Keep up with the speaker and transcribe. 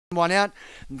One out.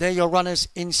 There your runners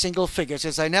in single figures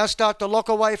as they now start to lock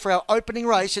away for our opening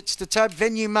race. It's the Tab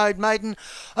Venue Mode Maiden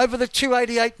over the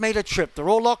 288 metre trip. They're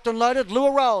all locked and loaded.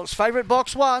 Lure rolls. Favourite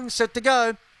box one. Set to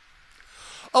go.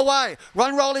 Away.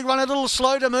 Run Rolly Run a little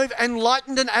slow to move.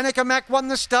 Enlightened and Annika Mack won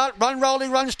the start. Run Rolly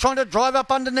Run's trying to drive up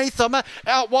underneath them.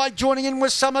 Out wide joining in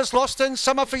was Summers Lost and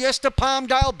Summer Fiesta.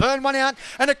 Palmdale burned one out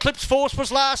and Eclipse Force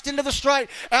was last into the straight.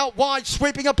 Out wide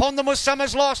sweeping upon them was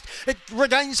Summers Lost. It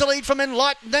regains the lead from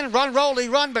Enlightened then Run Rolly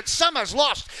Run, but Summers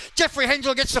Lost. Jeffrey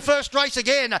Hensel gets the first race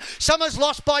again. Summers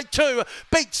Lost by 2.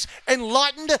 Beats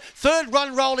Enlightened. Third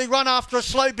Run Rolly Run after a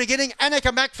slow beginning.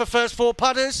 Annika Mack for first 4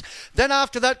 putters. Then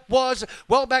after that was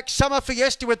back Summer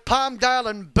Fiesta with Palmdale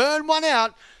and burn one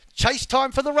out. Chase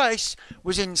time for the race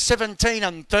was in 17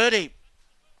 and 30.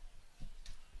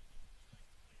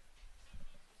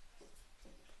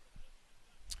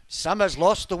 Summers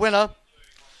Lost, the winner.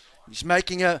 He's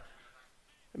making a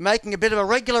bit of a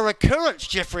regular occurrence,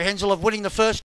 Jeffrey Hensel, of winning the first